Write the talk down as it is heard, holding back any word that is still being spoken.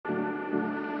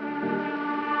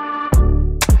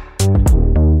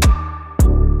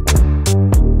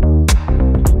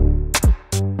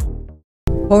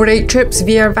Alright troops,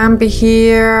 VR Bambi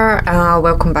here,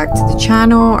 welcome back to the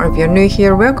channel, or if you're new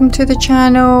here, welcome to the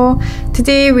channel.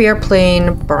 Today we are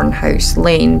playing Burnhouse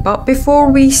Lane, but before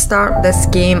we start this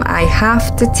game I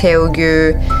have to tell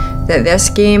you that this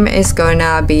game is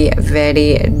gonna be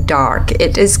very dark.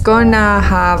 It is gonna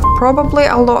have probably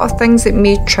a lot of things that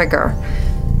may trigger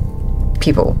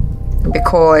people,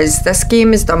 because this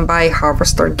game is done by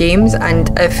Harvester Games, and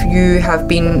if you have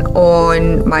been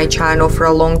on my channel for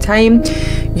a long time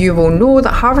you will know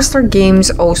that Harvester Games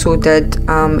also did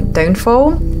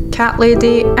Downfall, Cat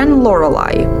Lady and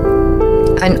Lorelai,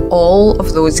 and all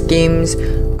of those games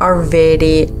are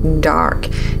very dark.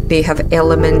 They have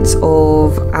elements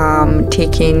of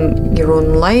taking your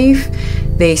own life.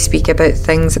 They speak about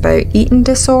things about eating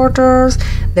disorders.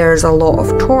 There's a lot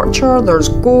of torture, there's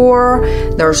gore,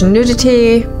 there's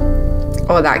nudity,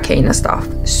 all that kind of stuff.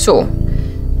 So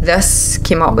this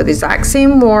came up with the exact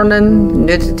same warning: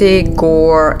 nudity,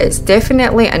 gore. It's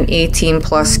definitely an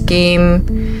 18+ game,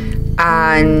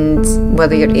 and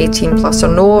whether you're 18+ or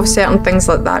no, if certain things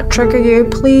like that trigger you,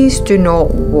 please do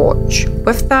not watch.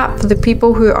 With that, for the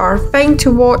people who are fine to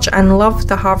watch and love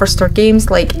the Harvester Games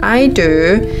like I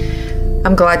do,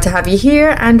 I'm glad to have you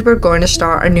here, and we're going to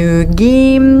start a new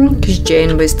game because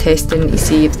Jen was testing to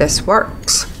see if this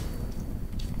works.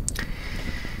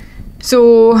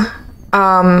 So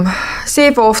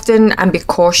save often and be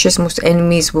cautious. Most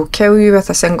enemies will kill you with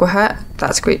a single hit.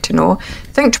 That's great to know.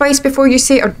 Think twice before you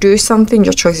say or do something.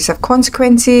 Your choices have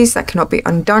consequences that cannot be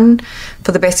undone.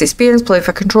 For the best experience, play with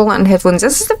a controller and headphones.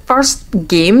 This is the first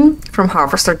game from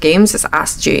Harvester Games that's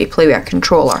asked you to play with a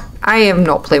controller. I am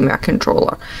not playing with a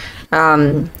controller.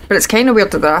 But it's kind of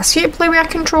weird that they ask you to play with a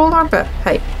controller, but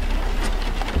hey.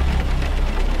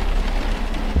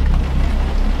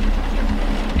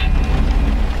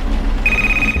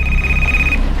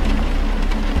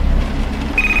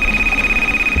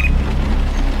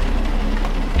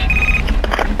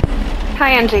 Hi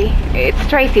Angie, it's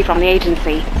Tracy from the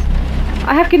agency.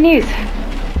 I have good news.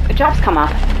 A job's come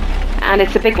up, and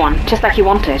it's a big one, just like you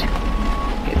wanted.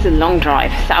 It's a long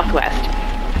drive, southwest,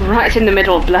 right in the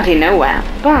middle of bloody nowhere,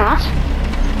 but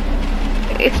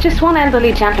it's just one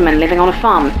elderly gentleman living on a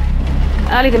farm.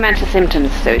 Early dementia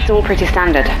symptoms, so it's all pretty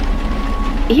standard.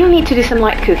 You'll need to do some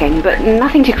light cooking, but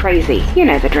nothing too crazy. You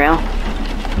know the drill.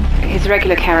 His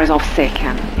regular carer's off sick,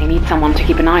 and they need someone to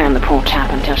keep an eye on the poor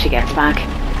chap until she gets back.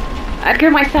 I'd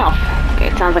go myself.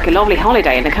 It sounds like a lovely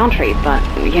holiday in the country, but,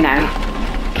 you know,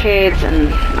 kids,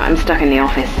 and I'm stuck in the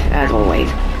office, as always.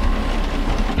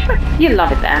 But you'll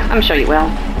love it there, I'm sure you will.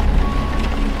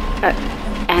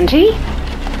 Angie?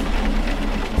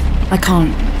 I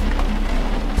can't.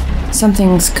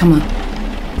 Something's come up.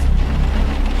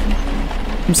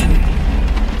 I'm sorry.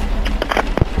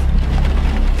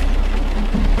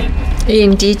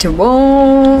 A&D to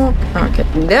walk. Okay,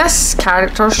 this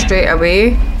character straight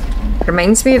away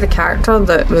reminds me of the character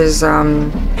that was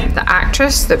the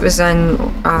actress that was in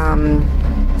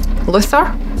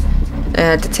Luther,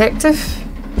 detective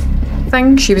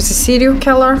thing. She was a serial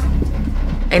killer,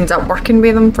 ended up working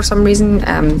with him for some reason,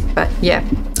 but yeah,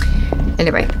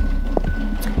 anyway.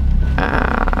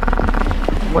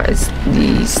 What is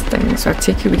these things? I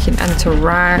take it we can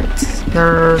interact.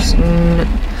 There's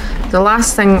the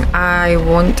last thing I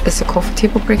want is a coffee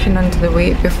table breaking under the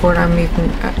weight before I'm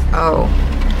even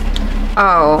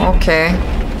oh, okay.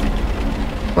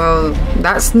 Well,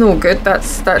 that's no good.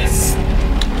 That's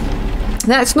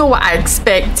not what I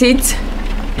expected.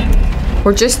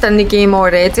 We're just in the game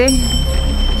already.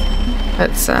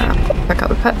 Let's pick up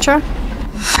the picture.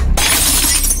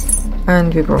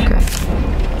 And we broke it.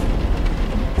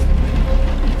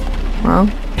 Well,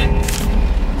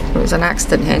 so it was an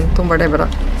accident then. Don't worry about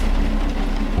it.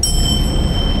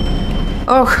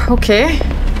 Oh, okay.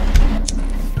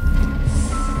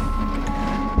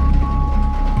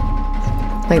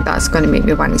 Like that's going to make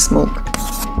me want to smoke.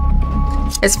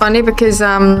 It's funny because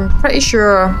I'm pretty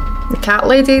sure the cat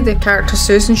lady, the character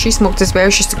Susan, she smoked as well.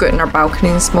 She used to go out on her balcony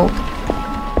and smoke.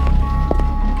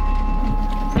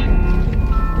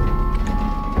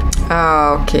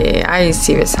 Okay, I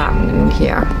see what's happening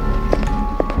here.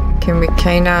 Can we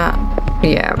kind of...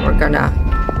 Yeah, we're gonna...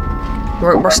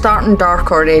 We're starting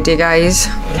dark already, guys.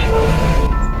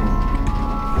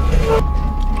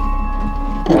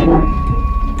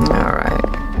 Alright.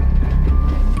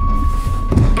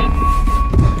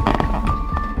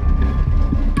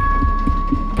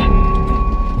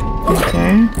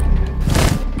 Okay.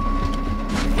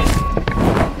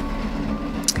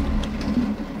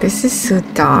 This is so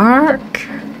dark.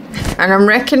 And I'm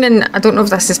reckoning, I don't know if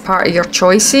this is part of your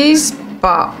choices,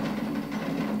 but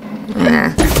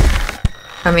yeah.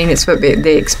 I mean, it's what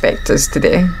they expect us to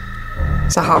do.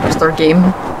 It's a harvester game.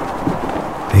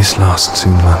 These last 2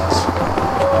 months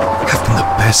have been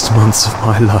the best months of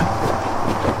my life.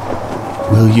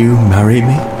 Will you marry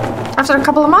me? After a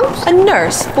couple of months? A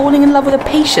nurse falling in love with a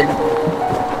patient?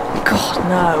 God,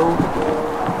 no.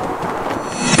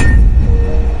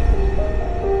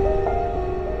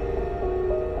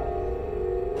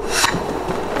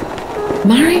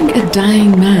 Marrying a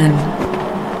dying man.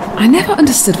 I never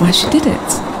understood why she did it.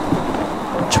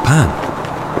 Japan?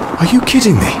 Are you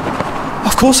kidding me?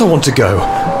 Of course I want to go.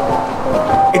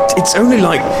 It's only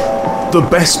like the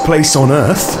best place on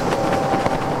earth.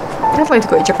 I'd like to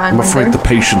go to Japan. I'm afraid the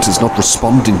patient is not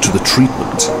responding to the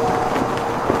treatment.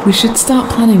 We should start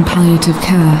planning palliative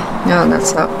care. No, that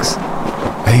sucks.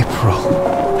 April.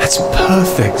 That's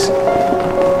perfect.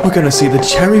 We're going to see the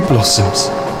cherry blossoms.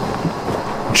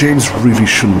 James really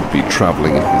shouldn't be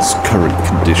travelling in his current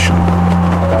condition.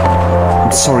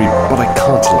 I'm sorry, but I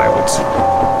can't allow it.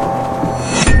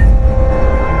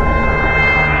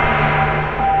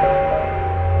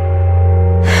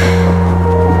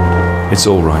 It's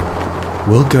all right.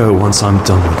 We'll go once I'm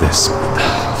done with this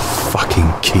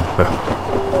fucking chemo.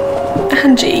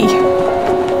 Angie,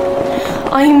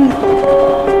 I'm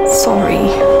sorry.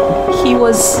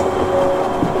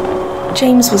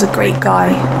 James was a great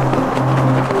guy.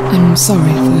 I'm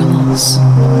sorry for your loss.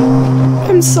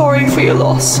 I'm sorry for your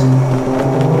loss.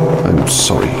 I'm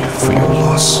sorry for your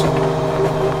loss.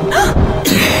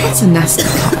 That's a nasty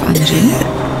cup, Angie.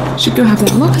 Should go have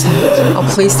that looked at. Oh,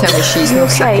 please tell me she's You not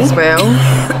sick okay? as well.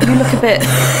 You look a bit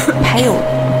pale.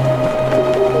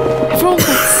 Everyone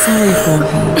felt sorry for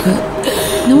her, but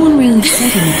no one really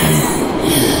said anything.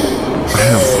 I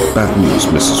have bad news,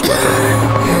 Mrs. Weber.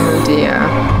 Oh dear.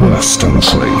 Worst, I'm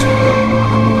afraid.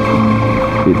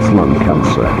 It's lung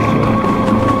cancer.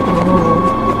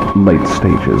 Late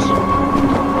stages.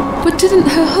 But didn't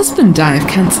her husband die of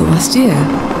cancer last year?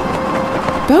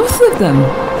 Both of them?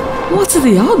 What are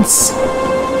the odds?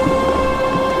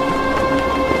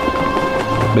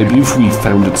 Maybe if we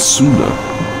found it sooner.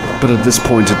 But at this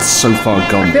point, it's so far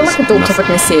gone. I feel like a doctor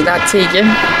wouldn't say that to you.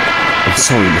 I'm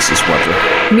sorry, Mrs. Weber.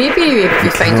 Maybe if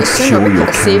you find it cannot sooner, we cure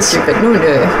could have your saved you, but no.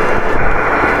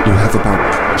 You have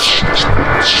about 6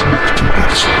 months left to live.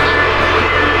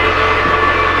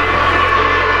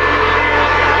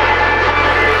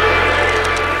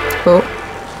 Oh.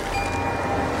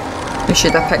 We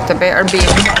should have picked a better beam.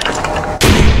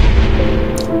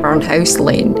 Burnhouse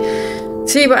Lane.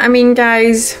 See what I mean,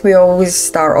 guys? We always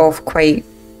start off quite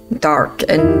dark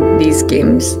in these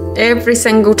games. Every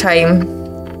single time.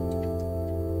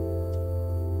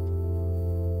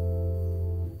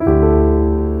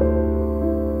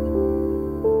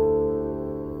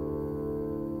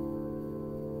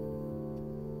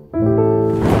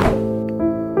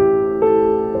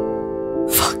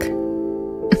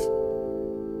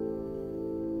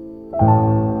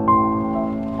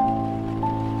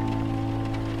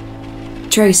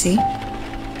 Tracy,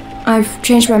 I've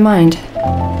changed my mind.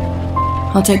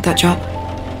 I'll take that job.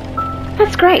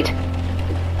 That's great.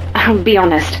 I'll be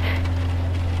honest.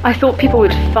 I thought people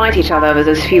would fight each other over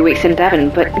those few weeks in Devon,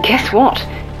 but guess what?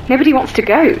 Nobody wants to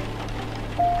go.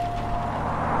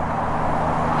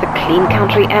 The clean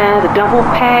country air, the double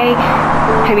pay.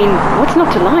 I mean, what's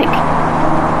not to like?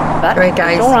 But Right,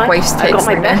 guys, it's all right. wife's I've got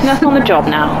my texting best me. nurse on the job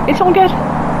now. It's all good.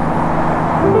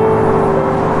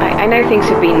 I know things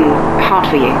have been hard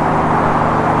for you.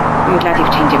 I'm glad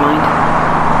you've changed your mind.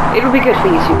 It'll be good for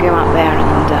you to go out there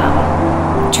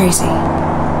and, Tracy,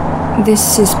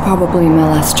 this is probably my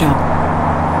last job.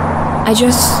 I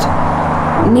just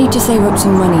need to save up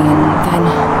some money and then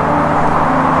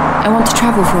I want to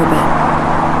travel for a bit.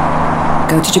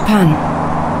 Go to Japan.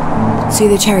 See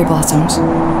the cherry blossoms.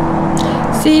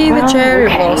 See the Well, cherry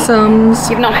okay. blossoms.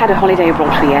 You've not had a holiday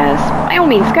abroad for years. By all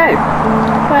means, go.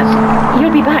 But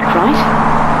you'll be back, right?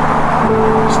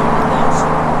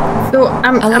 So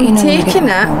I'll let I'm you know when I get taking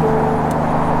back it.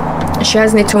 home. She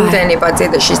hasn't told Bye. anybody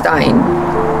that she's dying.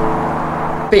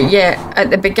 But yeah, at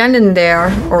the beginning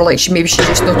there, or like maybe she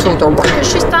just not told her workers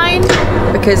she's dying,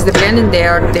 because the beginning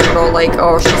there they were all like,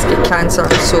 oh, she's got cancer,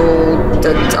 so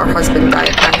did her husband die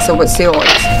of cancer? What's the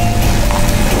odds?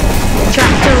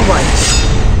 Chapter 1.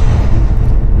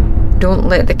 Don't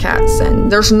let the cats in.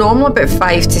 There's normally about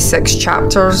 5 to 6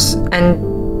 chapters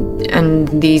in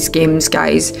these games,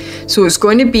 guys. So it's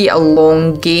going to be a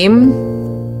long game.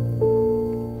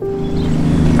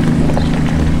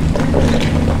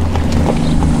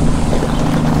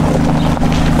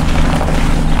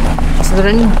 So they're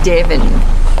in Devon.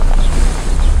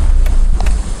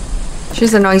 Which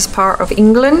is a nice part of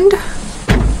England.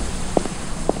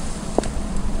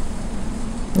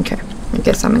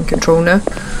 guess I'm in control now.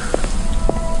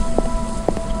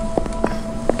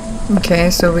 Okay,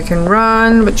 so we can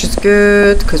run, which is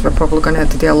good, because we're probably going to have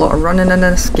to do a lot of running in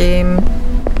this game.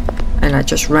 And I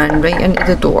just ran right into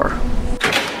the door.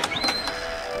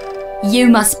 You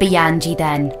must be Angie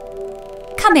then.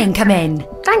 Come in, come in.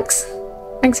 Thanks.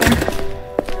 Thanks, Anne.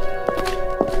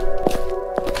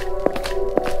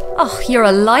 Oh, you're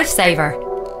a lifesaver.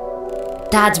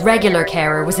 Dad's regular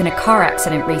carer was in a car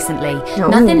accident recently. Oh.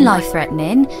 Nothing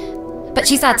life-threatening. But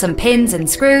she's had some pins and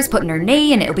screws put in her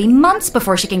knee and it'll be months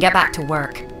before she can get back to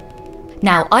work.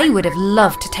 Now, I would have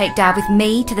loved to take Dad with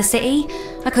me to the city.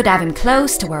 I could have him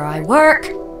close to where I work.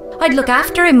 I'd look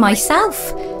after him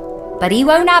myself. But he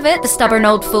won't have it, the stubborn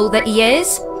old fool that he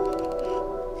is.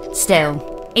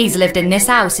 Still, he's lived in this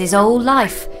house his whole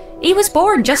life. He was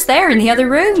born just there in the other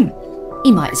room.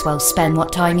 He might as well spend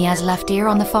what time he has left here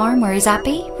on the farm where he's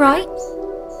happy, right?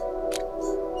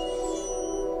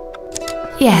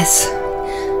 Yes.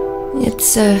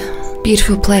 It's a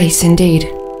beautiful place indeed.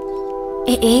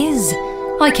 It is.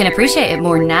 I can appreciate it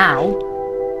more now.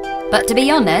 But to be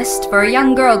honest, for a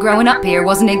young girl growing up here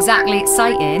wasn't exactly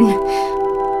exciting.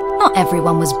 Not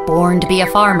everyone was born to be a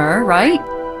farmer, right?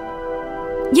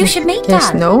 You should meet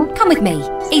Yes, Dad. no. Come with me.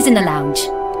 He's in the lounge.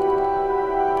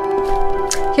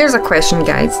 Here's a question,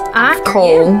 guys. I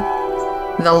call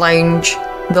the lounge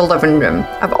the living room.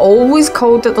 I've always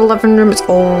called it the living room. It's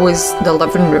always the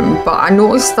living room. But I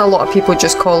noticed a lot of people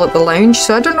just call it the lounge.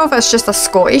 So I don't know if it's just a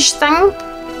Scottish thing,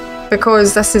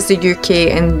 because this is the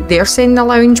UK and they're saying the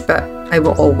lounge, but I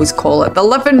will always call it the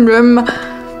living room.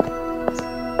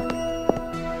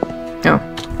 Oh,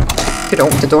 could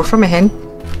open the door for me, hen.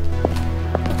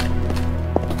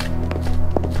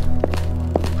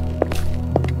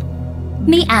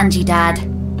 Meet Angie, Dad.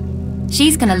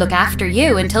 She's gonna look after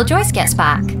you until Joyce gets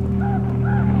back.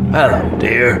 Hello,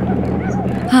 dear.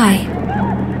 Hi.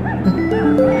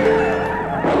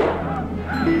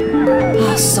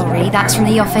 Oh, sorry, that's from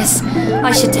the office.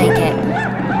 I should take it.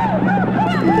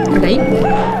 Right.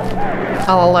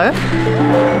 Hello.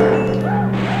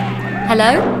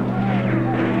 Hello?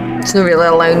 It's not really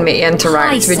allowing me to interact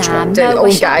Hi, with Sam. the No, I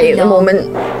old shan't guy be at the long.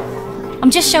 moment.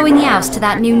 I'm just showing the house to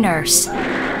that new nurse.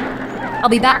 I'll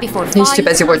be back before 5. He's too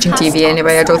busy watching TV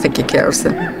anyway. I don't think he cares.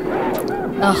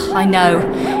 Ugh, I know.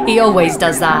 He always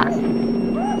does that.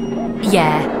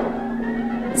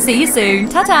 Yeah. See you soon.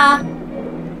 Ta-ta.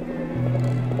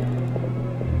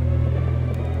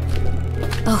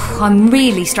 Oh, I'm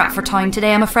really strapped for time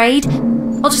today, I'm afraid.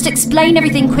 I'll just explain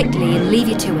everything quickly and leave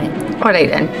you to it. Alright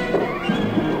then.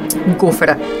 Go for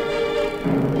it.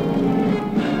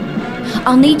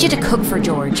 I'll need you to cook for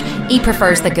George. He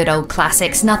prefers the good old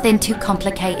classics, nothing too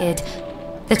complicated.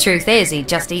 The truth is, he'd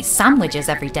just eat sandwiches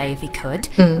every day if he could.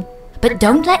 But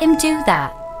don't let him do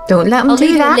that. Don't let him I'll do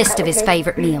leave you a that. list of his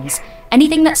favourite meals.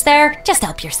 Anything that's there, just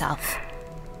help yourself.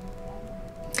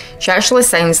 She actually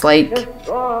sounds like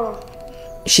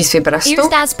she's from Bristol. Here's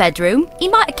Dad's bedroom. He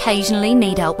might occasionally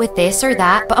need help with this or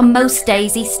that, but on most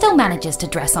days he still manages to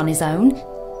dress on his own.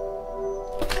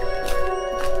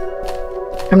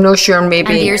 I'm not sure, maybe.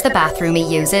 And here's the bathroom he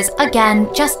uses. Again,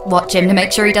 just watch him to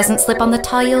make sure he doesn't slip on the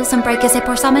tiles and break his hip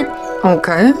or something.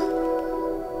 Okay.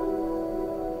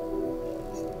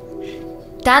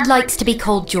 Dad likes to be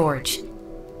called George.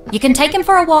 You can take him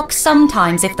for a walk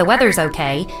sometimes if the weather's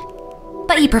okay,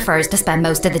 but he prefers to spend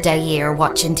most of the day here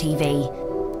watching TV.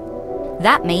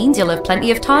 That means you'll have plenty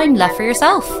of time left for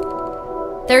yourself.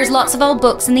 There's lots of old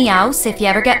books in the house if you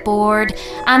ever get bored,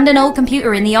 and an old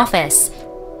computer in the office.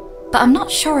 But I'm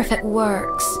not sure if it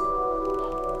works.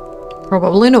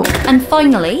 Probably not. And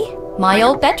finally, my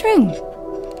old bedroom.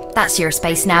 That's your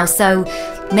space now, so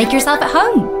make yourself at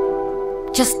home.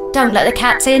 Just don't let the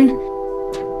cats in.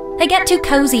 They get too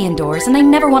cozy indoors and they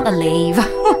never want to leave.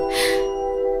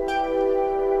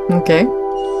 Okay.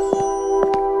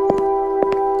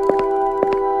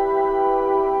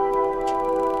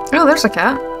 Oh, there's a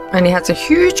cat. And he has a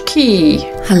huge key.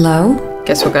 Hello?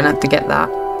 Guess we're gonna have to get that.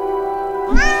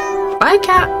 Bye,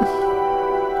 cat.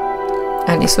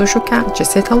 Antisocial cat,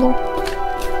 just said hello.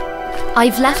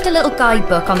 I've left a little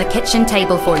guidebook on the kitchen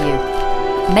table for you.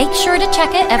 Make sure to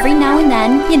check it every now and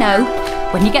then, you know,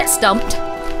 when you get stumped.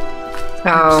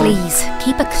 Oh. Please,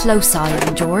 keep a close eye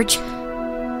on George.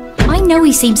 I know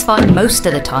he seems fine most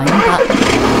of the time, but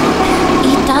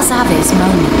he does have his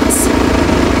moments.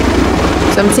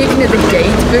 So I'm taking it the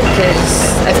guidebook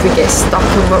is if we get stuck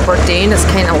on what we're doing, it's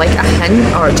kind of like a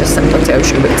hint or it just simply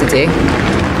tells you what to do.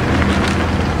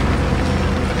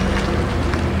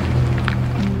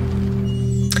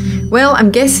 Well, I'm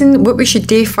guessing what we should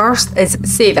do first is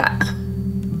save it.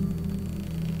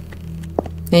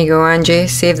 There you go, Angie.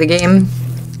 Save the game.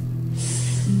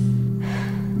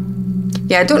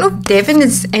 Yeah, I don't know if Devon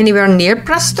is anywhere near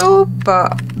Bristol,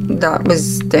 but that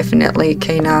was definitely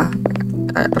kind of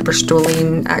a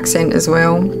Bristolian accent as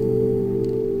well.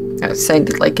 It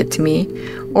sounded like it to me.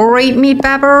 Alright, me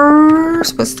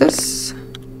babbers. What's this?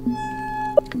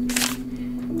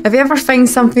 If you ever find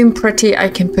something pretty, I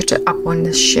can put it up on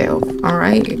this shelf.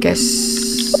 Alright, I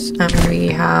guess. And we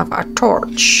have a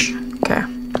torch. Okay.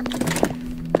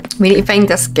 We need to find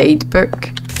this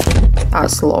guidebook.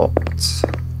 That's locked.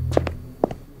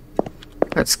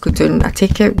 Let's go down. I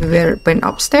take it we went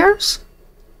upstairs.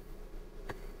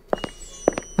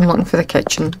 I'm looking for the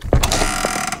kitchen.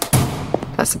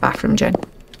 That's the bathroom, Jen.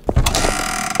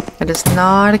 It is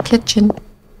not a kitchen.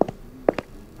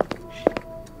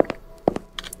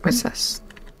 What's this?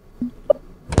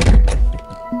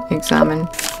 Examine.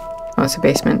 Oh, it's a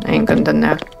basement. I ain't gone down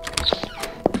there.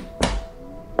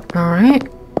 Alright.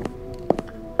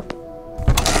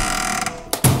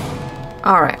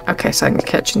 Alright, okay, so I think the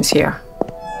kitchen's here.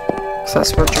 So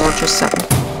that's where George is sitting.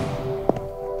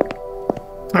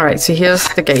 Alright, so here's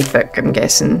the guidebook, I'm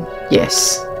guessing.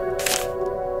 Yes.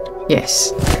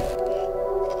 Yes.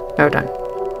 Well done.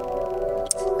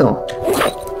 So.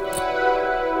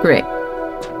 Great.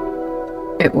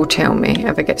 It will tell me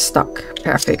if I get stuck.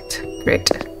 Perfect. Great.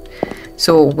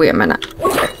 So, wait a minute.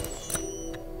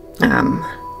 I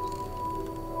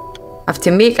have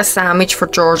to make a sandwich for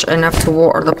George and I have to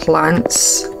water the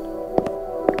plants.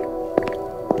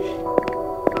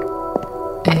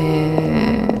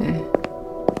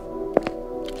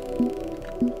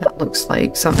 That looks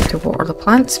like something to water the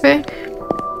plants with.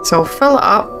 So I'll fill it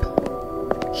up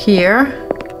here.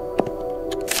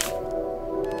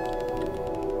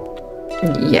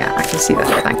 Yeah, I can see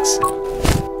that, thanks.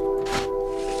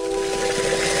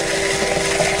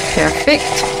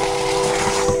 Perfect.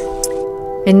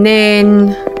 And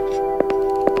then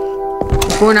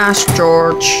I'm going to ask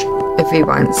George if he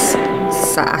wants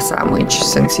a sandwich,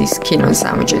 since he's keen on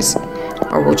sandwiches.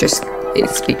 Or we'll just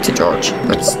speak to George.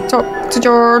 Let's talk to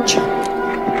George.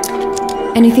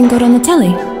 Anything good on the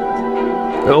telly?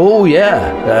 Oh,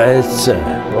 yeah. It's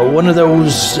one of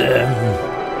those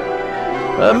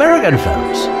American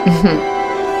films.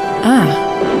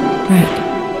 Right.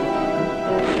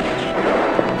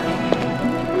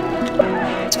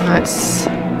 Let's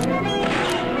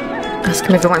ask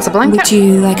him if he wants a blanket. Would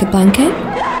you like a blanket?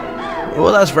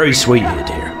 Well, that's very sweet of you,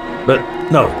 dear. But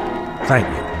no, thank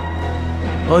you.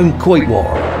 I'm quite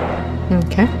warm.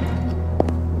 Okay.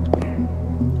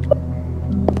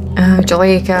 Would you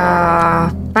like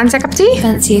a fancy cup of tea?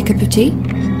 Fancy a cup of tea?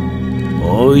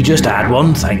 Oh, you just had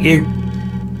one, thank you.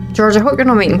 George, I hope you're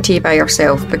not making tea by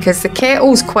yourself, because the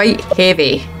kettle's quite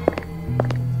heavy.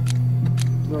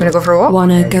 Wanna go for a walk?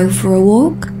 Wanna go for a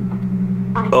walk?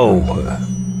 Oh,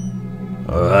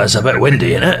 that's a bit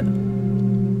windy, isn't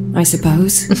I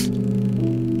suppose. it?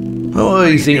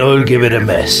 I think I'll give it a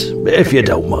miss, if you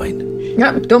don't mind.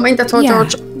 Yep, don't mind at all, Yeah.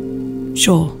 George.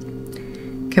 Sure.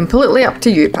 Completely up to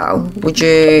you, pal. Would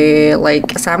you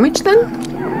like a sandwich then?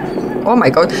 Oh my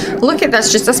god, look at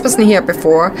this, this wasn't here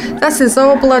before. This is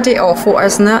all bloody awful,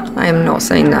 isn't it? I am not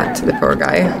saying that to the poor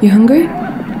guy. You hungry?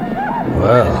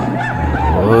 Well,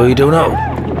 I don't know.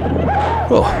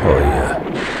 Oh,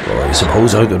 I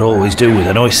suppose I could always do with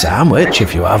a nice sandwich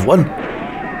if you have one.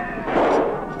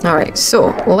 Alright,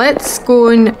 so let's go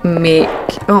and make...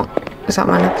 Oh, is that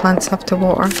one the plants have to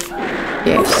water?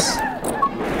 Yes.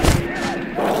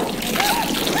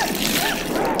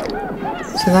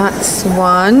 So that's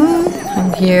one.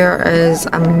 And here is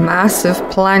a massive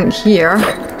plant here.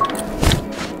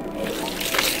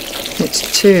 It's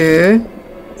two.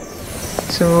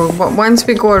 So once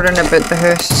we go around about the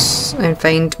house and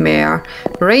find more,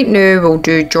 right now we'll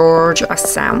do George a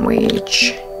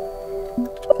sandwich.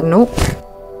 Nope.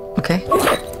 Okay.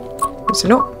 It's a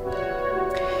nope.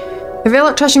 If the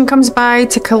electrician comes by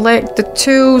to collect the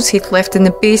tools he'd left in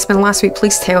the basement last week,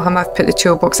 please tell him I've put the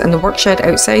toolbox in the workshed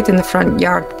outside in the front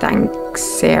yard. Thanks,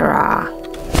 Sarah.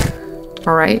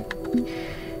 Alright.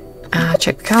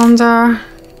 Check the calendar.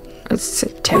 It's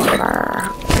September.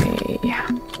 Okay.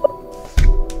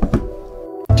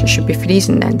 It should be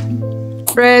freezing then.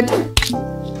 Bread.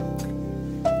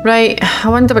 Right, I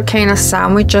wonder what kind of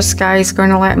sandwich this guy's going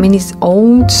to let me. He's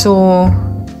old, so...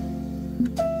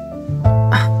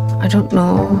 I don't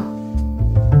know.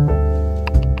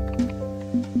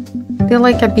 Feel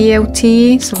like a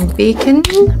BLT, some bacon,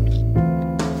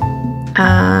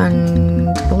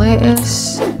 and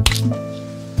lettuce,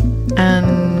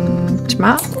 and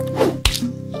tomato.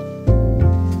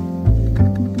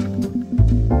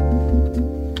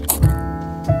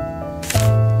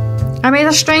 I made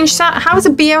a strange how is a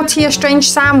BLT a strange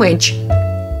sandwich?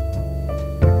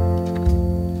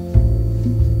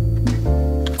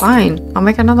 fine. I'll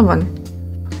make another one.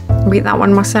 I'll eat that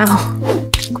one myself.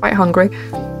 Quite hungry.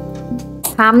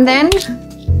 Ham then.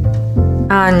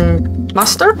 And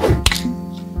mustard.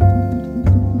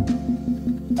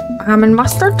 Ham and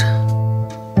mustard.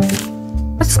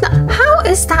 It's not, how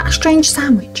is that a strange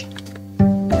sandwich?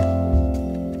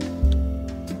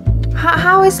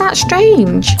 How is that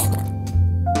strange?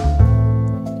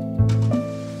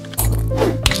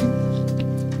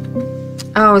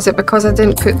 Oh, is it because I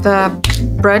didn't put the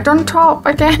bread on top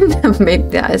again? Maybe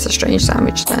that is a strange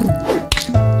sandwich then.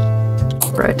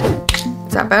 Bread.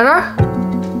 Is that better?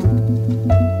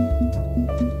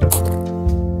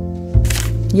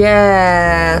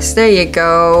 Yes, there you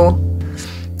go.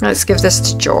 Let's give this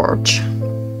to George.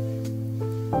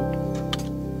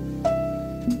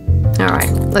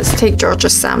 Alright, let's take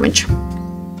George's sandwich.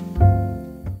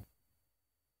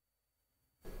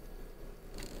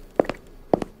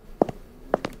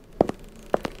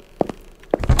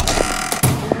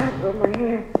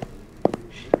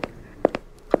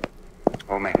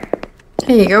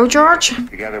 There you go, George.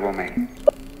 Together we'll make it.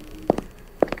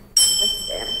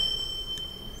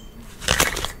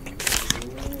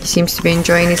 He seems to be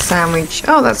enjoying his sandwich.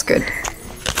 Oh, that's good.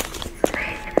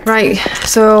 Right,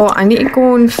 so I need to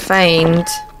go and find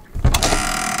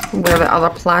where the other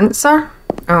plants are.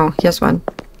 Oh, here's one.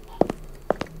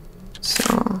 So,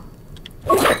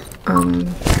 how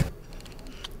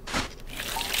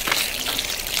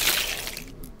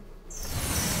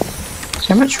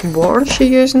much water is she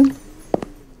using?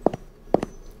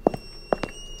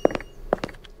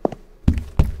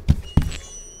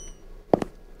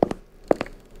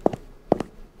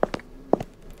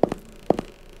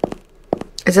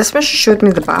 Is this where she showed me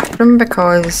the bathroom?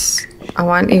 Because I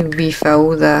want to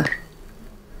refill the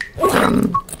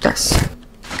this.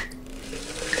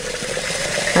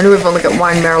 I know we've only got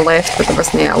one more left, but there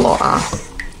wasn't a lot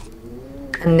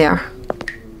in there.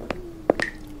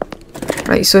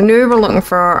 Right, so now we're looking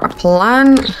for a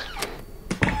plant.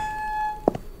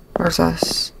 Where's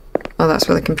this? Oh, that's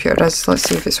where the computer is. Let's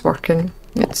see if it's working.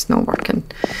 It's not working.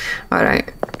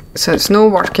 Alright, so it's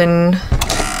not working.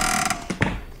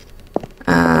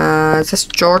 Is this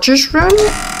George's room?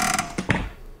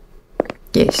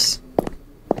 Yes.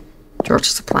 George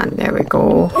is a plant. There we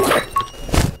go.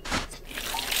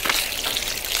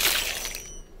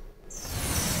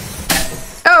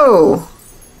 Oh!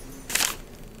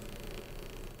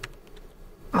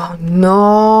 Oh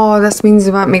no, this means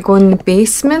they want me to go in the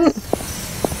basement?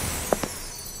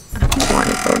 I don't want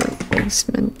to go in the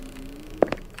basement.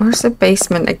 Where's the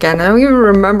basement again? I don't even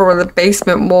remember where the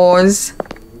basement was.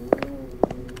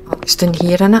 It's down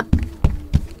here, innit?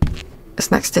 It's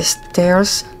next to the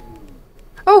stairs.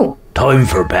 Oh! Time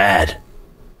for bed.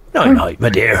 Night night, my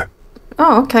dear.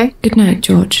 Oh, okay. Good night,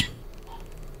 George.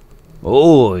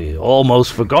 Oh, I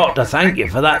almost forgot to thank you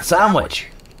for that sandwich.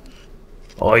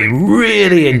 I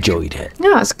really enjoyed it.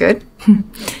 Yeah, that's good.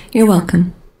 You're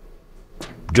welcome.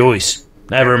 Joyce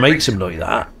never makes them like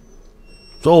that.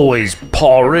 It's always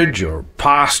porridge or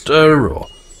pasta or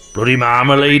bloody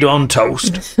marmalade on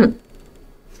toast.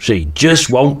 She just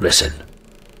won't listen.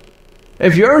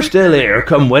 If you're still here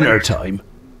come winter time,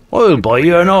 I'll buy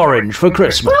you an orange for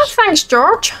Christmas. Oh, thanks,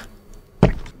 George.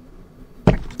 I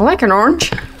like an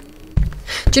orange.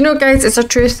 Do you know, guys, it's a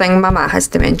true thing. My ma has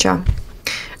dementia.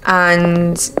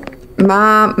 And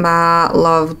my ma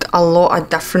loved a lot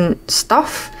of different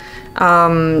stuff.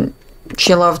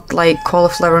 She loved, like,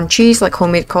 cauliflower and cheese, like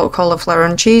homemade cauliflower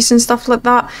and cheese and stuff like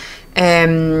that.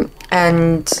 And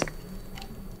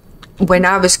when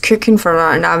I was cooking for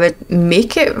her and I would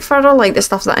make it for her, like the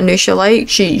stuff that I knew she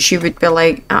liked, she would be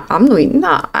like, I'm not eating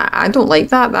that. I don't like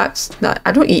that.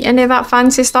 I don't eat any of that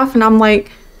fancy stuff. And I'm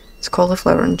like, it's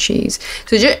cauliflower and cheese.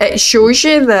 So it shows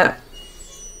you that,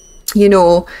 you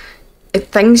know, if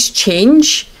things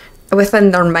change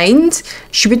within their mind,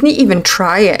 she wouldn't even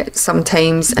try it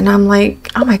sometimes. And I'm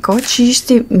like, oh my God, she used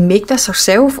to make this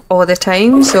herself all the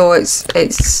time. So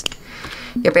it's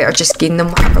you better just gain them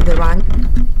whatever they want.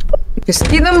 Just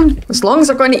give them, as long as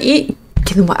they're going to eat,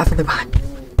 give them whatever they want.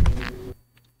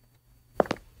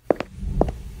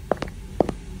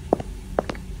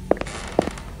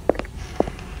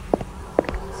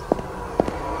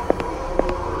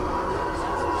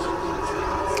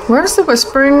 Where's the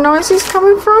whispering noises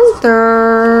coming from?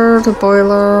 There, the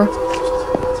boiler.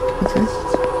 Okay.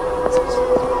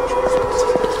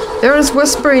 There's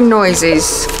whispering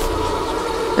noises.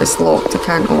 It's locked, I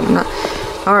can't open it.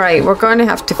 Alright, we're going to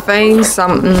have to find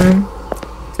something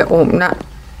to open it.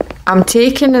 I'm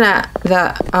taking it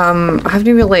that I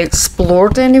haven't really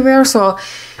explored anywhere, so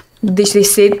they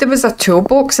said there was a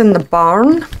toolbox in the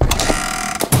barn.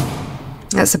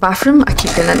 That's the bathroom. I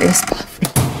keep going into this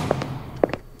bathroom.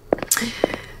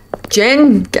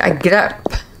 Jen, get a grip.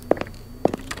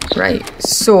 Right,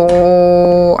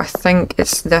 so I think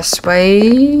it's this way. I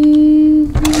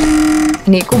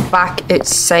need to go back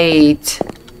outside.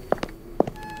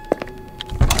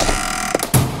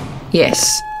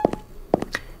 Yes.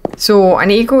 So I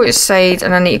need to go outside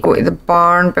and I need to go to the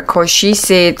barn because she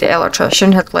said the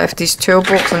electrician had left his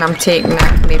toolbox and I'm taking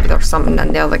it. Maybe there's something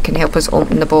in there that can help us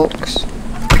open the box.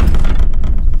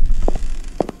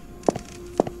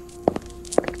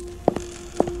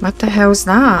 What the hell's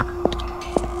that?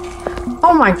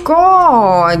 Oh my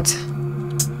god!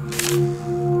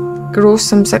 Gross,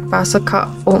 some sick bastard cut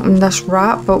open this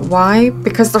rat, but why?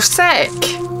 Because they're sick!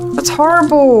 That's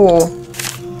horrible!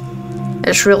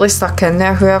 It's really stuck in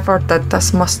there. Whoever did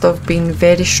this must have been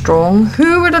very strong.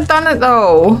 Who would have done it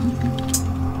though?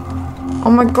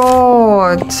 Oh my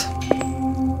god!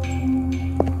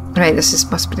 Right,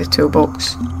 must be the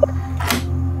toolbox.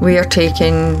 We are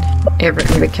taking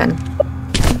everything we can.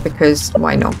 Because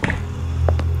why not?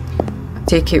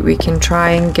 Take it we can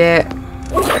try and get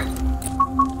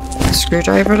a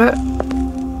screwdriver it.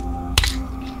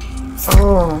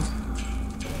 Oh.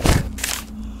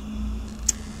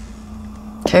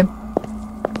 Okay.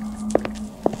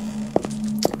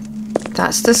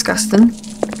 That's disgusting.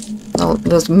 Well,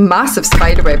 there's massive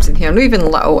spider webs in here, not even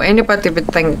little. Anybody would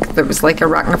think there was like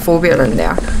arachnophobia in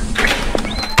there.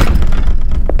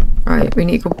 Right, we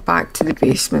need to go back to the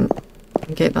basement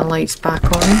and get the lights back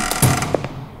on.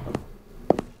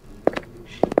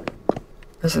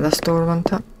 Is it this door,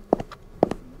 wasn't it?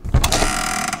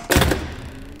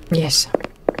 Yes.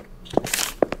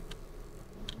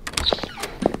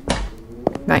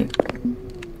 Right.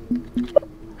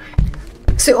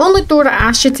 It's the only door I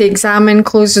asked you to examine,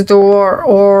 close the door,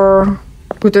 or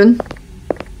go down.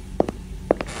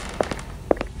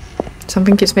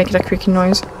 Something keeps making a creaking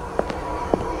noise.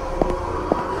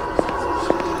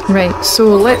 Right,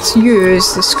 so let's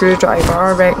use the screwdriver,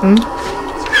 I reckon.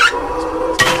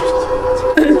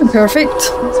 Perfect.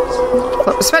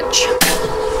 Flip the switch.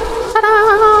 Ta-da!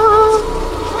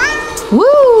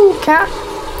 Woo, cat.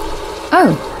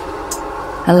 Oh.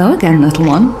 Hello again, little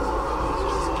one.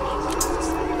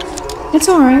 It's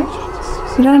alright.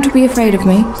 You don't have to be afraid of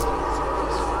me.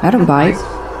 I don't bite.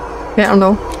 Yeah, I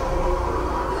know.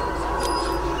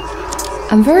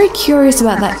 I'm very curious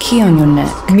about that key on your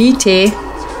neck. Me too.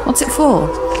 What's it for?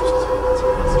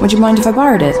 Would you mind if I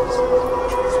borrowed it?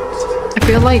 I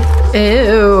feel like...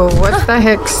 Ew, what the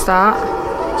heck's that?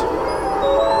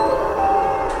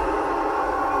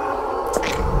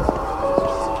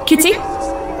 Kitty?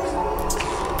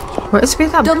 What is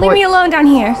with that Don't leave me alone down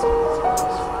here.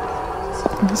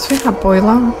 What's with that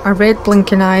boiler? A red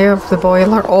blinking eye of the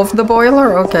boiler? Of the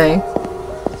boiler? Okay.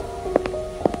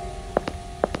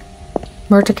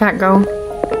 Where'd the cat go?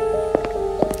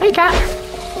 Hey, cat.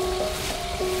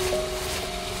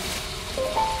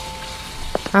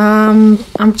 I'm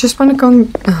just want to go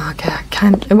and... Oh, okay, I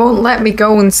can't. It won't let me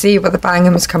go and see where the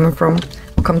banging was coming from.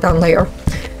 I'll come down later.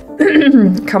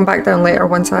 Come back down later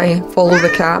once I follow the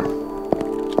cat.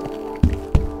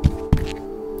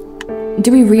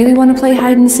 Do we really want to play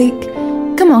hide and seek?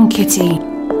 Come on, Kitty.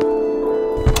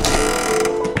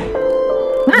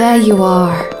 There you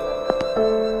are.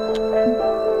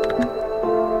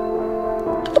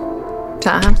 Is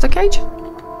that a hamster cage?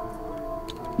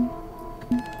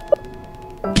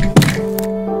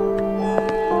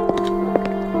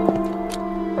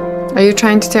 Are you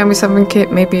trying to tell me something,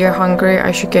 Kit? Maybe you're hungry.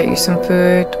 I should get you some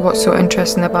food. What's so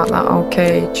interesting about that old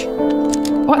cage?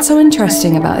 What's so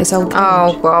interesting about this old cage?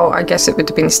 Oh, well, I guess it would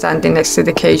have been standing next to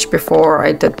the cage before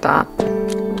I did that.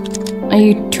 Are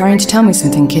you trying to tell me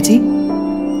something, Kitty?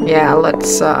 Yeah,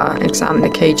 let's examine the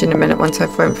cage in a minute once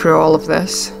I've went through all of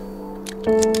this.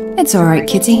 It's alright,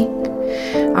 Kitty.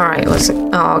 Alright, listen.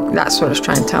 Oh, that's what it's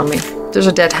trying to tell me. There's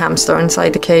a dead hamster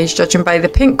inside the cage. Judging by the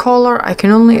pink collar, I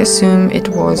can only assume it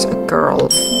was a girl.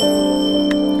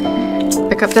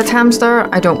 Pick up that hamster.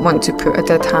 I don't want to put a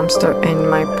dead hamster in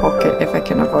my pocket if I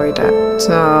can avoid it.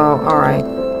 So, alright.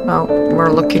 Well,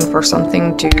 we're looking for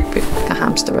something to put the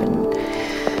hamster in.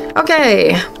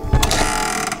 Okay.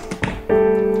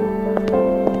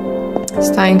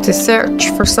 It's time to search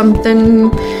for something.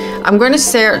 I'm going to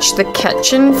search the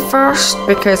kitchen first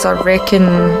because I reckon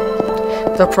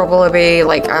there'll probably be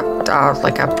like a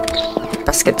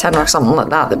biscuit tin or something like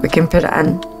that we can put it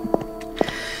in.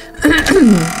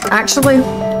 Actually,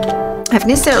 I've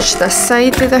not searched this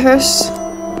side of the house.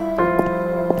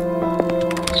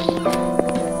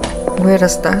 Where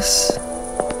is this?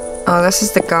 Oh, this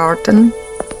is the garden.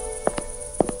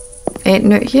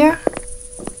 Ain't out here.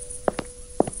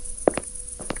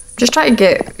 Just try to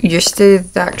get used to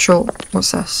the actual...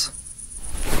 What's this?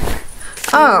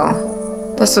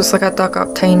 Oh! This looks like a dug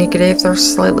up tiny grave.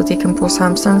 There's slightly decomposed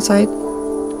hamster inside.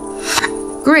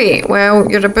 Great, well,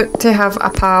 you're about to have a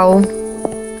pal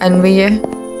in with you.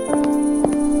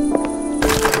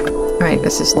 Right,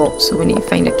 this is locked, so we need to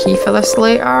find a key for this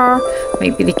later.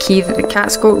 Might be the key that the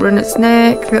cat's got around its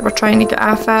neck that we're trying to get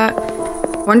off it.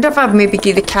 Wonder if I'd maybe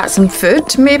give the cat some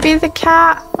food. Maybe the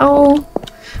cat. Oh,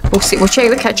 we'll see. We'll check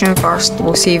the kitchen first.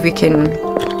 We'll see if we can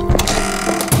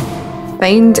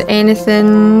find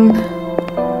anything.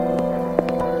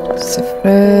 It's the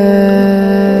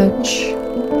fridge.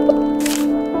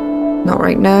 Not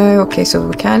right now. Okay, so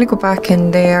we kind of go back in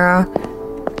there.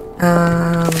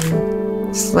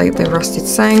 Slightly rusted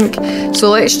sink. So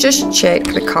let's just check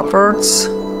the cupboards.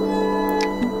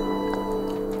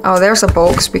 Oh, there's a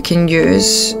box we can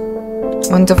use.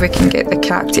 Wonder if we can get the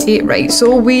cat to eat. Right,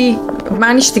 so we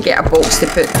managed to get a box to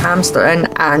put the hamster in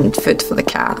and food for the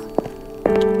cat.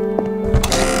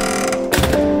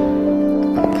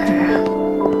 Okay.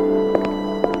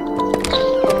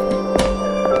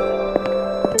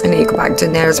 I need to go back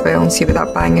down there as well and see what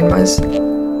that banging was.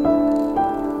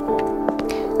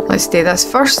 Let's do this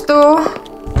first though.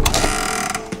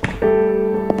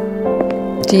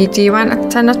 Do you want a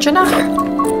tin of tuna?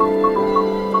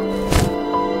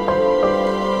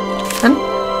 Tin?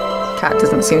 Cat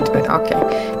doesn't seem to be...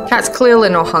 Okay. Cat's clearly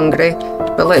not hungry,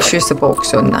 but let's use the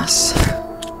box on this.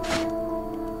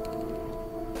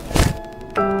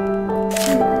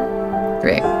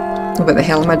 Great. What the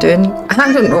hell am I doing?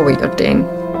 I don't know what you're doing.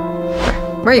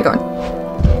 Where are you going?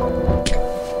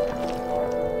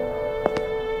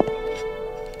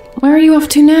 Where are you off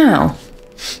to now?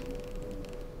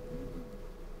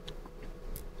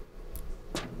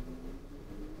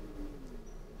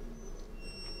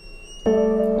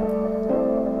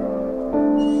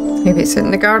 Maybe it's in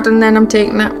the garden then, I'm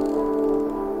taking it.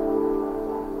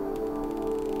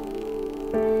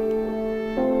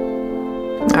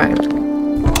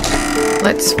 Alright.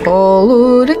 Let's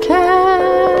follow the cat.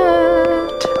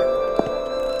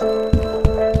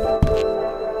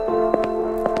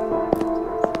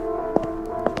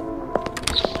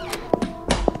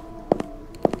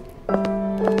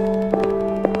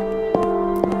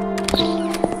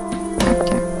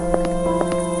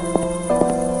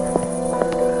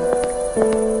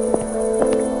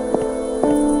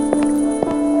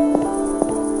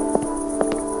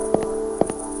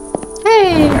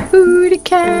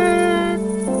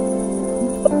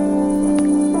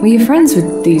 Were you friends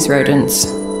with these rodents?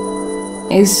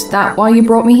 Is that why you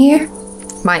brought me here?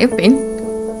 Might have been.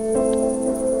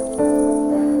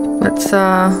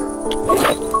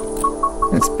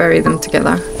 Let's bury them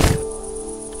together.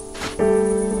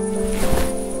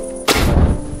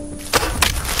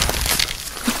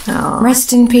 Aww.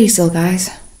 Rest in peace, little guys.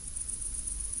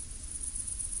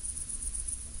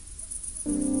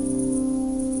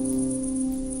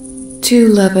 Two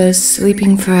lovers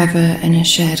sleeping forever in a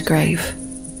shared grave.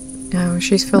 Oh,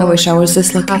 she's full I of wish I was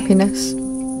this lucky. happiness.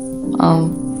 I'll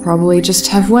probably just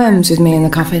have worms with me in the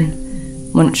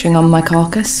coffin, munching on my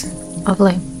carcass.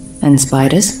 Lovely. And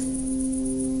spiders.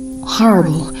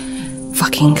 Horrible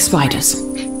fucking spiders.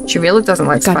 She really doesn't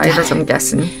like God spiders, damn. I'm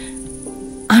guessing.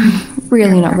 I'm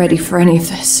really not ready for any of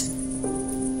this.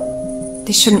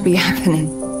 This shouldn't be happening.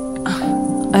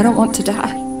 I don't want to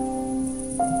die.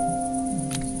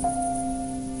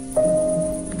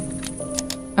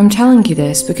 I'm telling you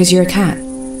this because you're a cat.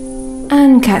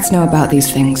 And cats know about these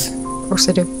things. Of course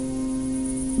I do.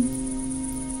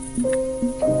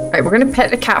 Right, we're gonna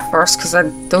pet the cat first because I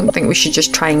don't think we should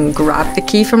just try and grab the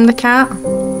key from the cat.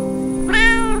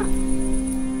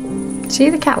 See,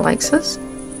 the cat likes us.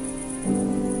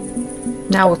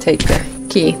 Now we'll take the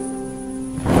key.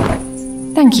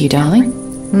 Thank you, darling.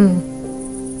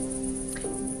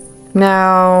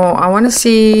 Now, I want to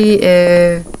see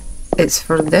if it's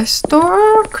for this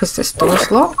door, because this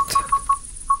door's locked.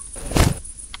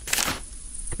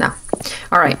 No.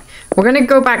 Alright, we're going to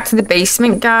go back to the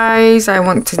basement, guys. I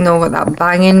want to know what that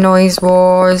banging noise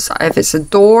was. If it's a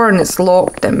door and it's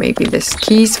locked, then maybe this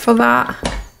key's for that.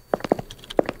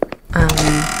 I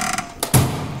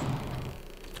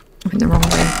went the wrong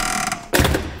way.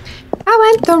 I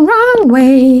went the wrong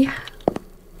way.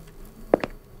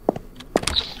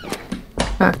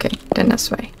 Okay, then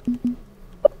this way.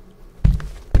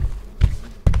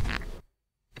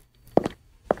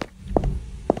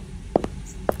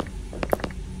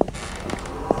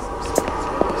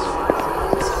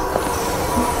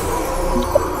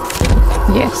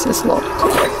 Yes, it's locked.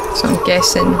 So I'm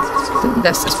guessing that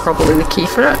this is probably the key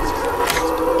for it.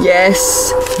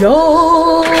 Yes!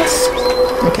 Yes!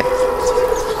 Okay.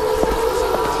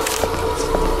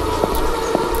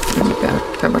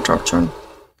 put my torch on.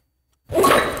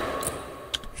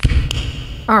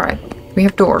 Alright, we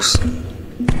have doors.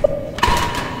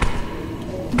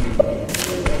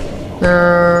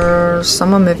 There's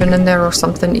someone moving in there or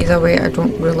something. Either way, I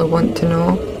don't really want to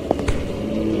know.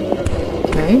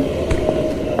 Okay.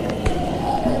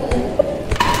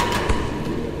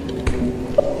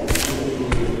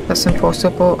 That's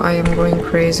impossible. I am going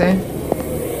crazy.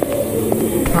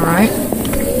 Alright.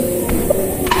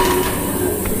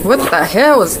 What the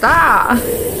hell is that?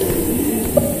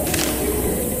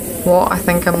 What? I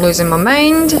think I'm losing my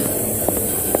mind.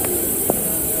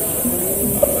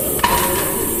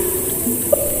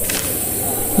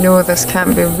 No, this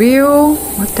can't be real.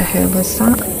 What the hell is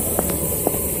that?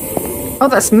 Oh,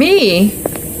 that's me!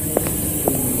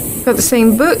 Got the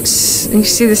same boots. And you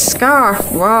see the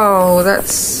scarf. Wow,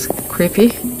 that's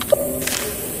creepy.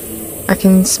 I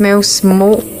can smell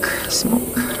smoke.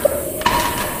 Smoke.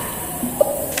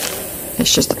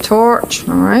 It's just a torch,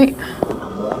 alright.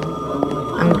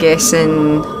 I'm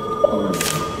guessing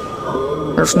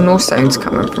there's no sounds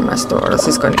coming from this door. This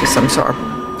is going to be some sort of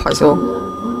puzzle.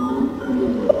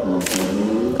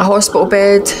 A hospital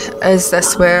bed. Is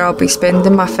this where I'll be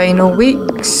spending my final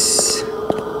weeks?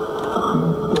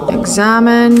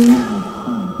 Examine.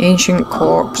 Ancient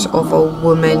corpse of a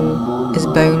woman is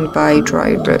bound by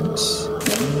dry roots.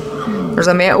 There's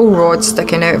a metal rod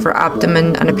sticking out of her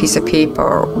abdomen and a piece of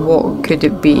paper. What could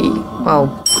it be?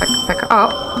 Well, pick it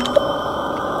up.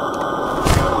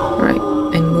 Right,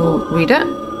 and we'll read it.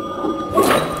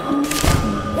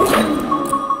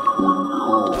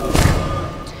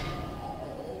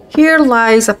 Here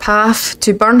lies a path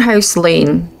to Burnhouse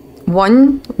Lane.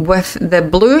 One with the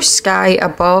blue sky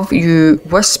above you.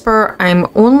 Whisper, I'm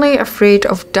only afraid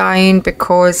of dying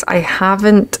because I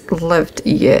haven't lived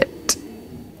yet.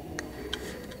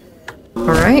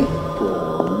 Alright.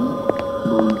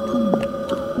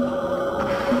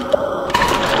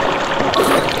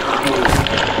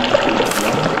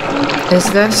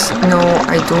 Is this? No,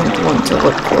 I don't want to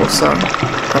look closer.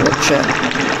 That looks shit.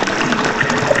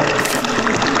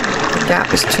 The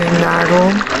gap is too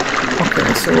narrow.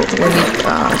 Okay, so we need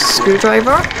a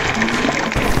screwdriver.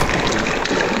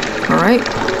 Alright.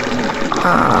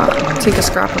 Take a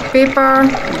scrap of paper.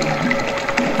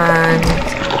 And...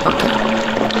 okay.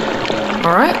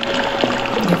 Alright.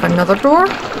 We have another door.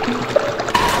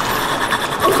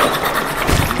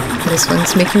 This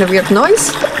one's making a weird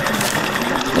noise.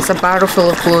 It's a barrel full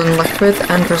of glowing liquid,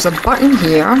 and there's a button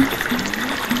here.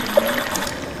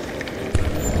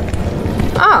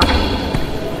 Ah!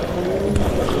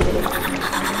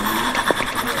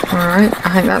 Alright, I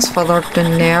think that's further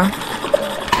down there.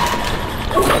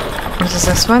 What does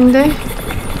this one do?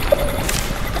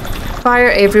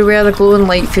 Fire everywhere, the glowing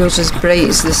light feels as bright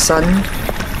as the sun.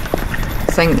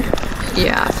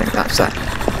 Yeah, I think that's it.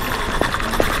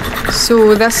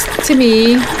 So this, to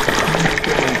me,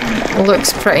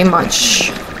 looks pretty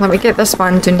much... Let me get this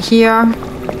one down here. I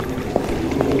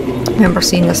remember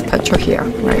seeing this picture here.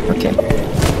 Right, okay.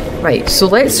 Right, so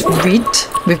let's read.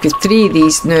 We've got 3 of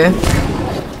these now.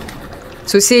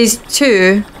 So it says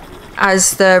 2.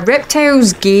 As the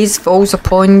reptile's gaze falls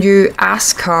upon you,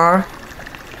 ask her,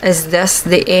 is this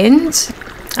the end?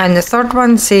 And the third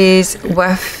one says,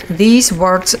 with these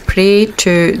words, pray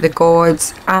to the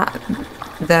gods at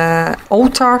the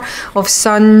altar of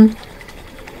sun.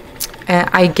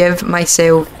 I give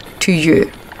myself to you.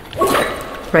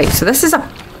 Right, so this is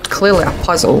clearly a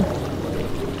puzzle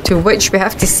to which we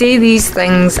have to say these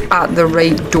things at the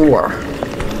right door.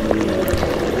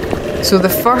 So the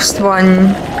first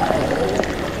one...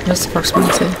 What's the first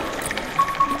one say?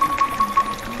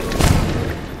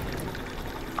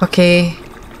 Okay.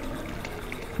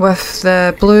 With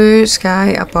the blue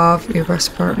sky above, you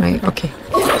whisper. Right, okay.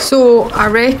 So I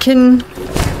reckon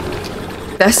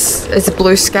this is the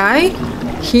blue sky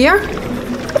here.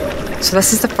 So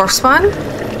this is the first one.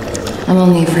 I'm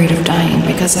only afraid of dying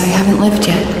because I haven't lived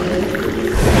yet.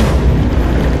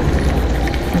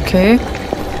 Okay.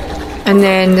 And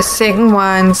then the second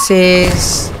one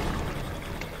says,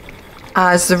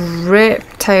 as the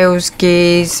reptile's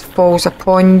gaze falls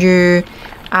upon you,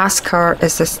 ask her,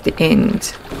 is this the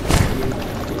end?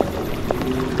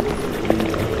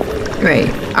 Right,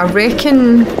 I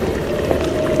reckon...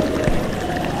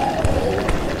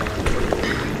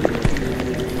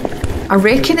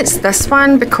 it's this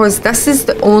one, because this is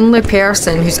the only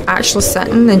person who's actually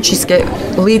sitting, and she's got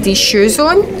ladies' shoes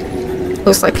on.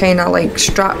 Looks like kind of like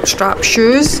strap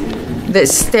shoes,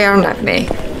 that's staring at me.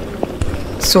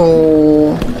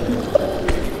 So...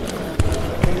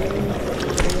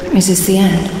 Is this the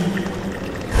end?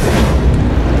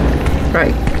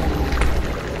 Right.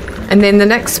 And then the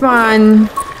next one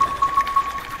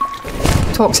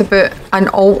talks about an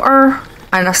altar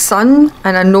and a sun,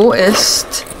 and I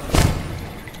noticed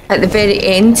at the very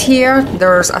end here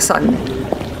there's a sun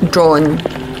drawn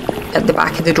at the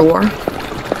back of the door.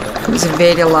 It was the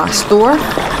very last door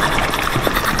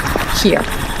here,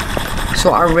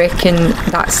 so I reckon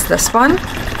that's this one.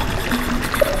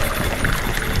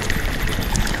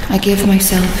 I give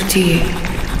myself to you.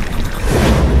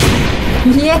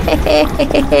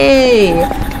 Yay!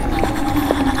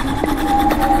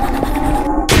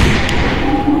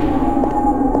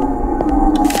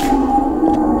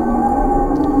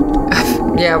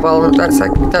 Yeah, well, that's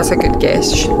a good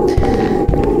guess.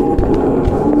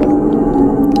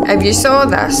 If you saw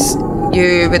this,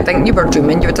 you would think you were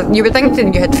dreaming. You would think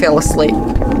that you had fell asleep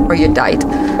or you died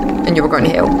and you were going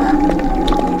to hell.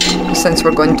 Since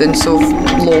we're going down so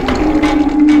low.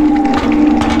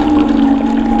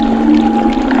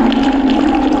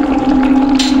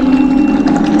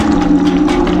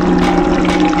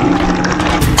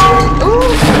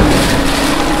 Ooh.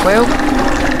 Well,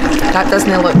 that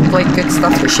doesn't look like good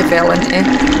stuff that she fell into.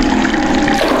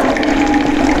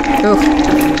 Oof.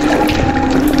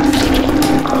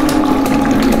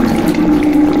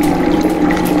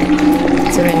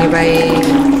 Is there any way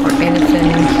or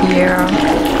anything here?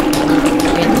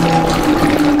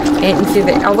 Anything to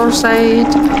the other side?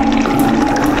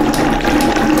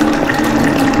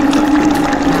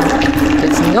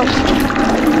 It's nope.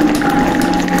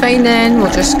 Fine then,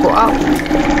 we'll just go up.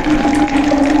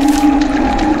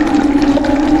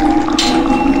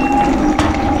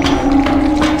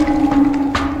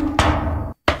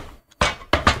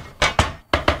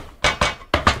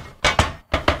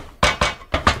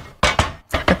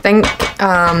 I think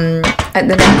at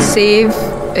the next save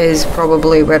is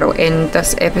probably where I'll end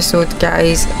this episode,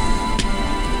 guys,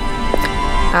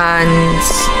 and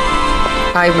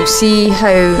I will see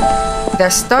how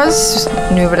this does.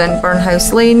 Now we're in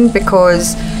Burnhouse Lane,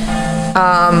 because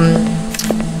I'm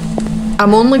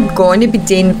only going to be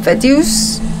doing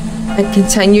videos and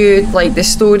continue like the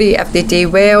story if they do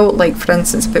well, like for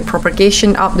instance put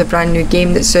Propagation up, the brand new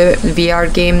game that's out, the VR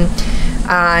game,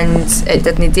 and it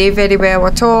didn't do very well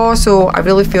at all, so I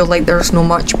really feel like there's no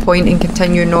much point in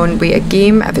continuing on with a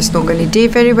game if it's not going to do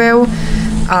very well,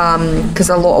 because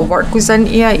a lot of work goes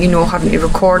into it, you know, having to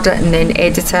record it and then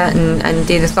edit it and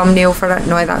do the thumbnail for it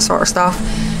and all that sort of stuff.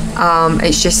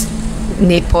 It's just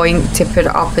no point to put it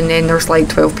up and then there's like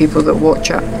 12 people that watch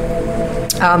it.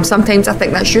 Sometimes I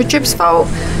think that's YouTube's fault,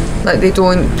 like they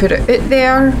don't put it out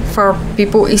there for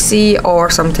people to see,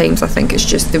 or sometimes I think it's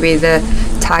just the way the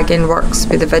tagging works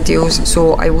with the videos.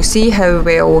 So I will see how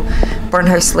well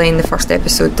Burnhouse Lane, the first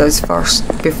episode, does first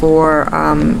before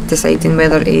deciding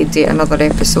whether to do another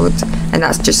episode, and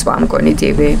that's just what I'm going to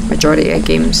do with majority of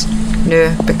games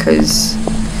now, because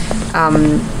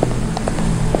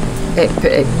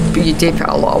you do put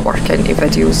a lot of work into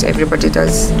videos. Everybody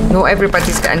does. Not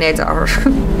everybody's got an editor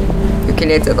who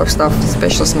can edit their stuff,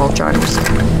 especially small channels.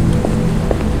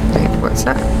 Right, what's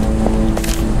that?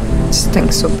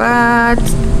 Stinks so bad.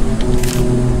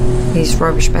 These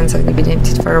rubbish bins haven't been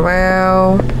emptied for a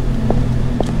while.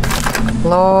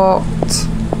 Locked.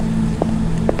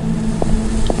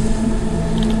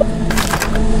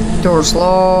 Doors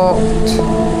locked.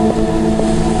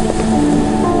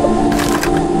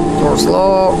 Doors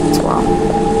locked. Wow.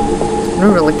 We're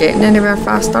not really getting anywhere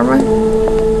fast, are we?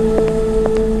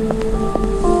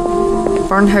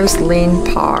 Burnhouse Lane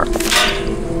Park.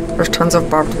 There's tons of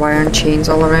barbed wire and chains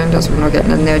all around us. We're not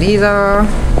getting in there either.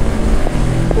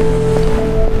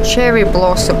 Cherry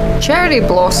Blossom charity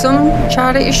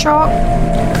shop.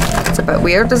 It's a bit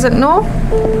weird, is it not?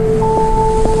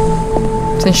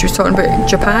 Since she was talking about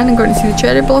Japan and going to see the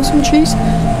cherry blossom trees.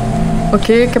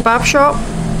 Okay, kebab shop.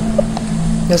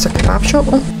 There's a kebab shop.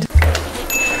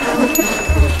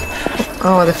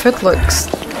 Oh, the food looks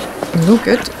no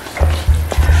good.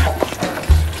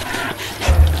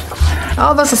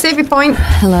 Oh, there's a savey point.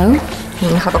 Hello?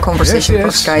 We'll have a conversation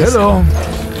first, guys. Hello.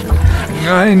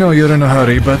 I know you're in a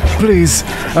hurry, but please,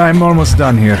 I'm almost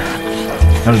done here.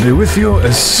 I'll be with you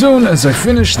as soon as I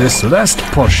finish this last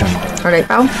portion. Alright,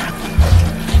 pal.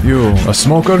 You a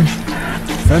smoker?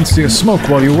 Fancy a smoke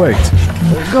while you wait?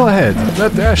 Go ahead,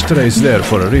 that ashtray's there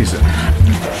for a reason.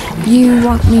 You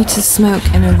want me to smoke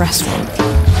in a restaurant?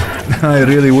 I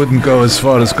really wouldn't go as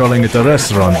far as calling it a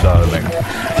restaurant, darling.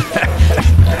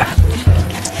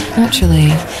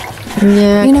 Actually,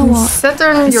 yeah, you know what?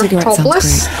 Considering you're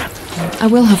topless, I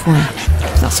will have one,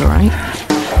 if that's alright.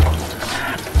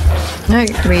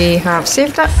 Right, we have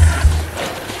saved it.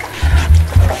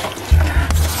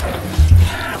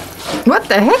 What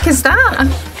the heck is that?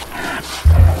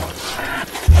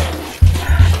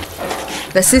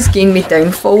 This is giving me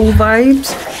Downfall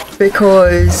vibes,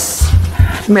 because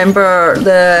remember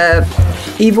the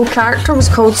evil character was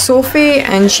called Sophie,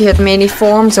 and she had many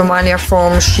forms, and one of her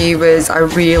forms she was a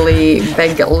really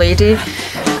big lady.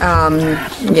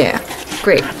 Yeah,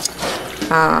 great.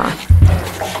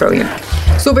 Brilliant.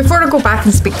 So before I go back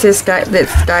and speak to this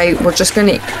guy, we're just going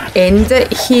to end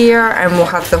it here, and we'll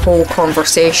have the whole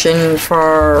conversation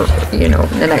for, you know,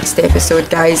 the next episode,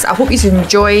 guys. I hope you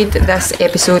enjoyed this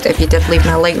episode. If you did, leave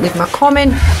me a like, leave me a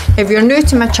comment. If you're new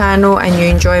to my channel and you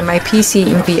enjoy my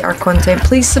PC and VR content,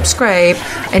 please subscribe,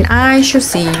 and I shall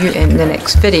see you in the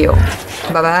next video.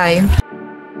 Bye bye.